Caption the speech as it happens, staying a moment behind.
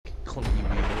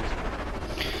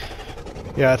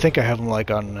Yeah, I think I have them like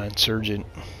on insurgent,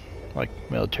 like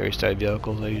military style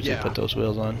vehicles. I usually Yeah. put those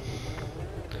wheels on.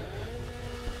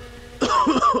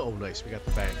 Oh, nice. We got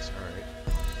the banks. All right.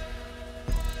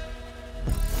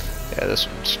 Yeah, this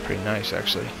one's pretty nice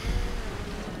actually.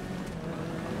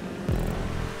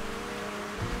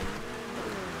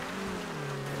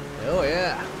 Oh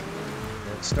yeah.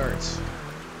 There it starts.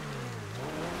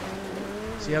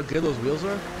 See how good those wheels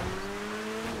are?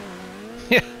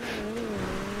 Yeah.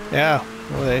 Yeah.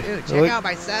 Well, Dude, check out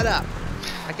my setup.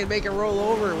 I can make it roll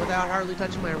over without hardly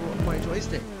touching my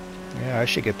joystick. Yeah, I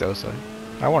should get those.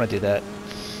 I want to do that.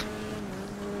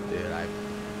 Dude, I'm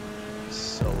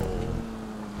so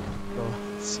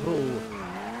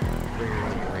ready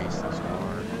to race this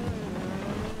car.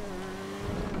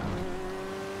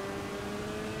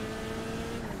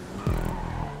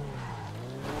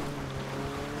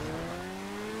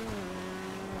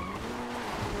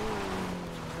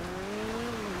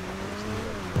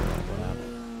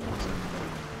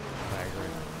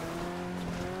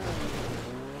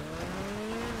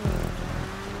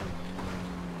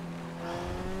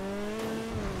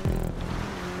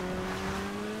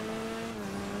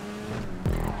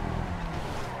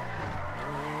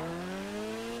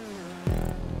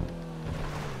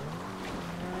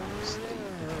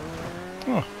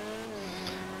 Oh,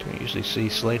 don't usually see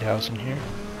Slate House in here.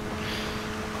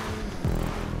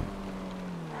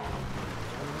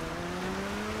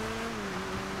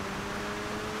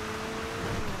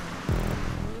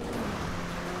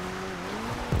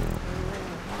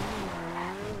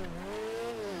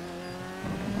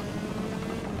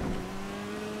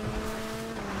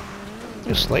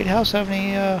 Does Slate House have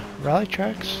any rally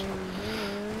tracks?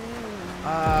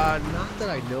 Not that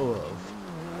I know of.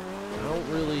 I don't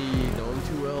really know him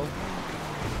too well.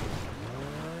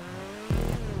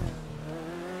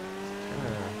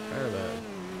 Kind of a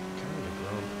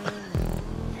grump.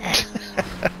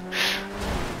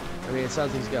 I mean, it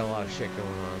sounds like he's got a lot of shit going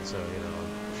on, so you know,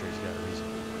 I'm sure he's got a reason.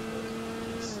 But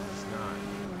he's not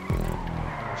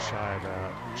shy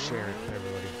about sharing with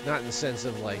everybody. Not in the sense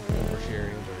of like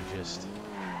oversharing, but just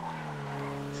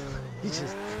he's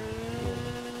just.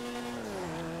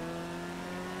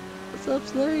 What's up,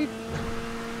 Slade?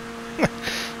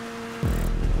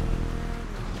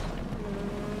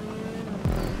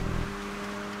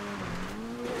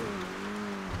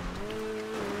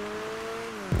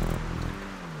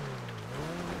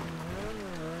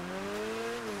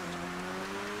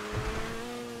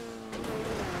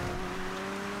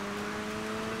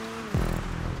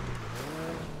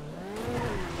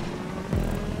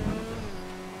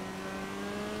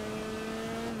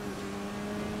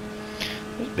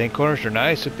 Bank corners are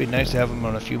nice. It'd be nice to have them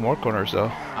on a few more corners,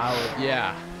 though.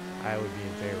 Yeah, I would be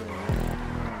in favor of that.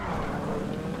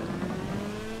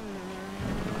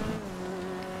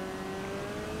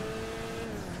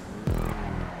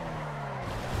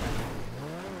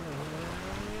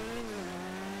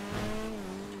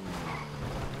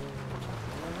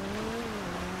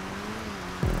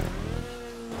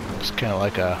 It's kind of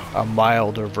like a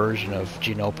milder version of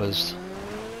Genopa's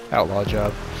outlaw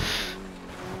job.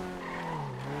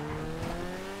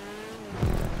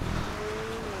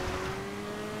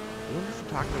 I wonder if we're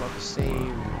talking about the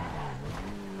same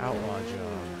outlaw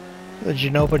job. The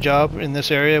Genopa job in this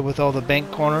area with all the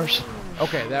bank corners.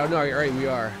 Okay, no, you're right, we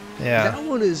are. Yeah. That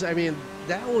one is, I mean,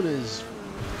 those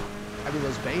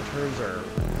bank turns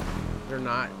they're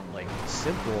not, like,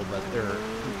 simple, but you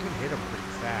can hit them pretty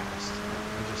fast.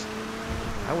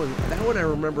 That one I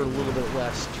remember a little bit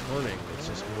less turning. It's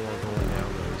just more going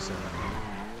down those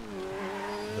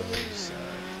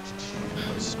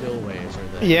spillways.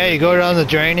 Yeah, you go down the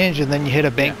drainage, and then you hit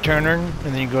a bank turner,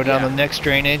 and then you go down the next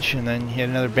drainage, and then you hit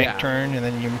another bank turn, and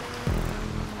then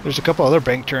there's a couple other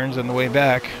bank turns on the way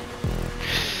back.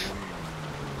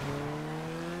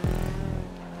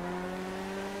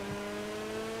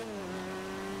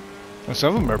 And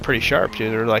some of them are pretty sharp too.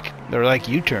 They're like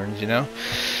U-turns, you know.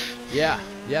 Yeah,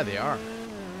 they are.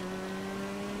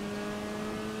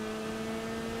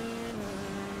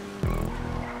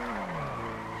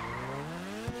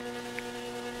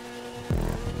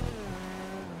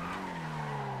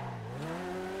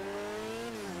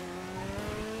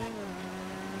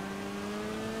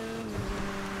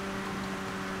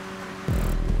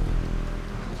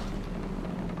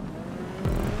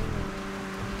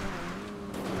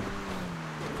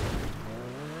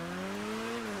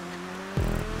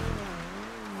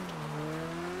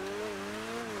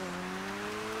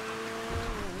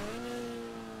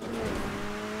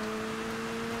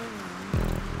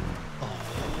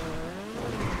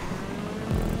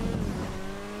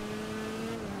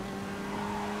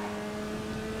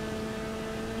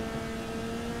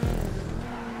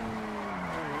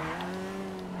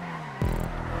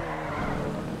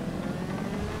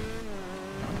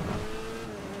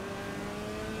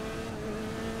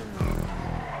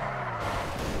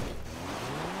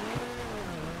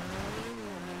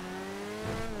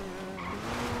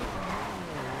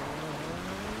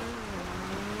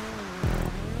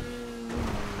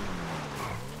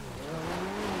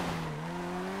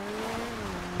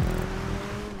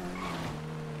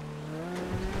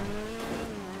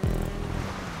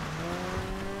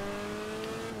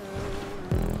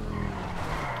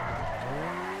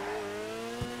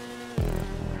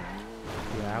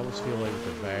 almost feel like with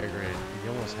the Vagrant, you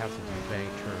almost have to do bank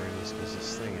turns because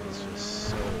this thing is just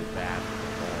so bad with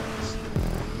the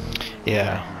balls.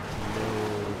 Yeah. No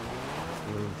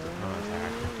room for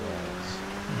contact with balls.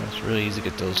 It's really easy to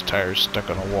get those tires stuck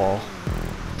on a wall.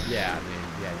 Yeah,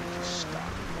 yeah, you're just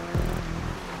stuck.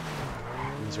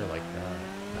 These are like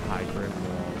the high grip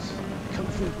walls. Kung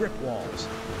Fu grip walls.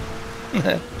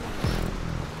 They're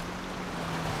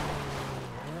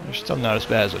still not as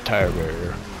bad as a tire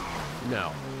barrier.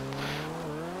 No.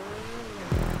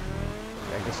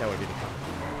 I guess that would be the Kung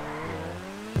Fu.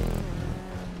 Yeah.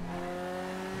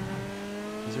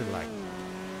 These are like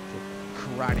the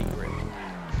karate grip.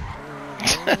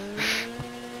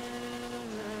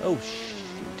 Oh shoot.